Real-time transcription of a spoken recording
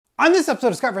On this episode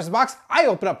of ScottVsBox, I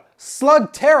open up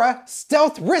Slugterra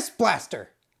Stealth Wrist Blaster.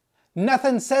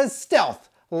 Nothing says stealth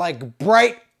like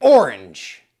bright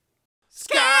orange.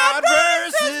 ScottVsBox!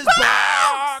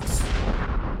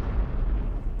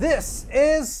 This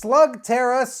is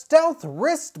Slugterra Stealth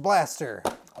Wrist Blaster.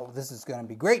 Oh, this is gonna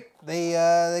be great. They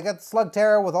got the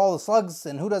Slugterra with all the slugs,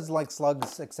 and who doesn't like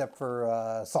slugs except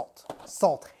for Salt?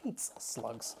 Salt hates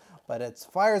slugs, but it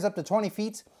fires up to 20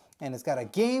 feet. And it's got a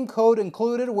game code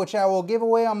included, which I will give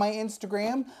away on my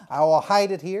Instagram. I will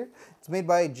hide it here. It's made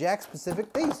by Jack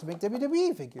Specific. They used to make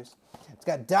WWE figures. It's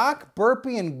got Doc,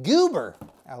 Burpee, and Goober.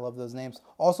 I love those names.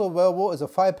 Also available is a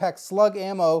 5-pack slug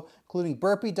ammo, including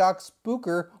Burpee, Doc,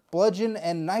 Spooker, Bludgeon,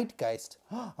 and Nightgeist.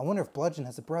 I wonder if Bludgeon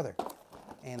has a brother.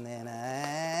 And then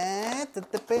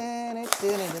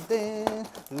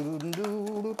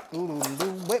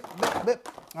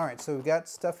all right, so we've got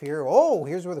stuff here. Oh,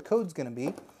 here's where the code's gonna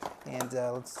be. And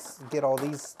let's get all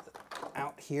these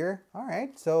out here. All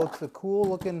right, so it's a cool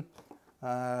looking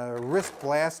wrist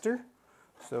blaster.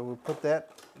 So we'll put that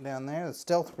down there, the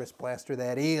stealth wrist blaster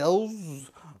that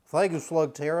is. Thank you,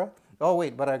 Slugterra. Oh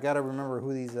wait, but I gotta remember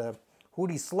who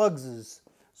these slugs is.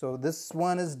 So this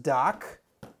one is Doc.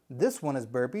 This one is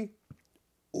Burpee,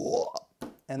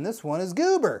 and this one is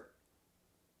Goober.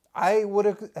 I would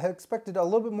have expected a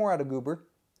little bit more out of Goober.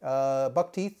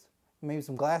 Buck teeth, maybe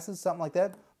some glasses, something like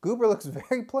that. Goober looks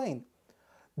very plain.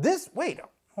 Wait,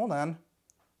 hold on.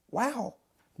 Wow,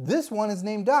 this one is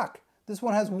named Doc. This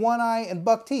one has one eye and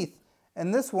buck teeth,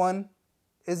 and this one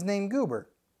is named Goober.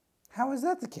 How is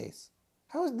that the case?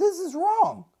 This is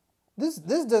wrong. This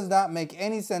does not make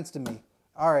any sense to me.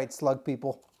 All right, slug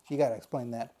people, you gotta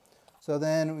explain that. So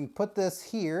then we put this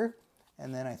here,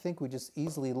 and then I think we just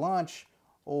easily launch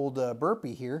old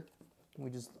Burpee here.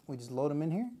 We just load him in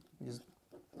here.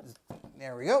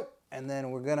 There we go. And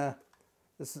then we're gonna,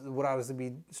 this is what I was to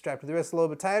be strapped to the wrist a little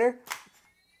bit tighter.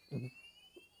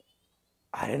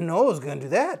 I didn't know it was gonna do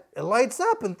that. It lights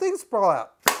up and things sprawl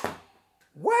out.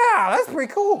 Wow, that's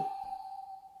pretty cool.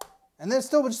 And then it's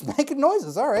still just making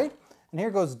noises, all right. And here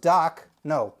goes Doc.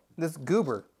 No, this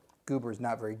Goober. Goober's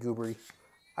not very goobery.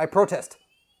 I protest.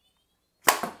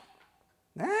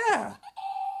 Yeah.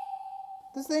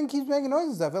 This thing keeps making noises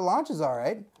and stuff. It launches all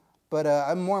right, but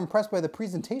I'm more impressed by the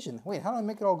presentation. Wait, how do I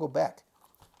make it all go back?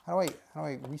 How do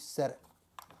I reset it?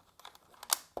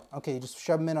 Okay, you just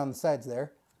shove them in on the sides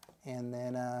there, and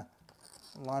then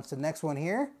launch the next one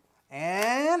here,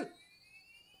 and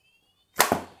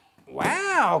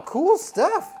wow, cool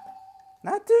stuff.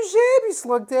 Not too shabby,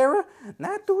 Slugterra.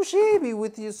 Not too shabby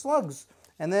with your slugs.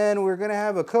 And then we're gonna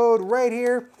have a code right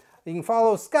here. You can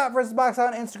follow ScottVsBox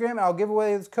on Instagram. I'll give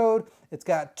away this code. It's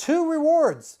got 2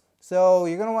 rewards. So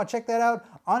you're gonna wanna check that out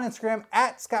on Instagram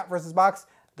at ScottVsBox.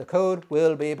 The code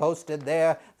will be posted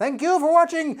there. Thank you for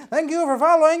watching. Thank you for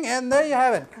following. And there you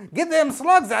have it. Get them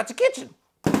slugs out your kitchen.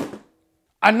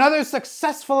 Another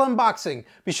successful unboxing.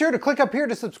 Be sure to click up here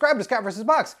to subscribe to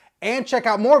ScottVsBox and check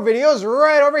out more videos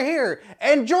right over here.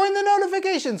 And join the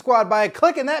notification squad by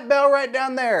clicking that bell right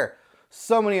down there.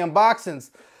 So many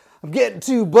unboxings. I'm getting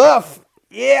too buff.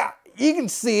 Yeah, you can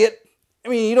see it. I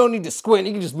mean, you don't need to squint.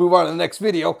 You can just move on to the next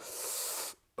video.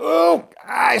 Oh,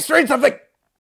 I strained something.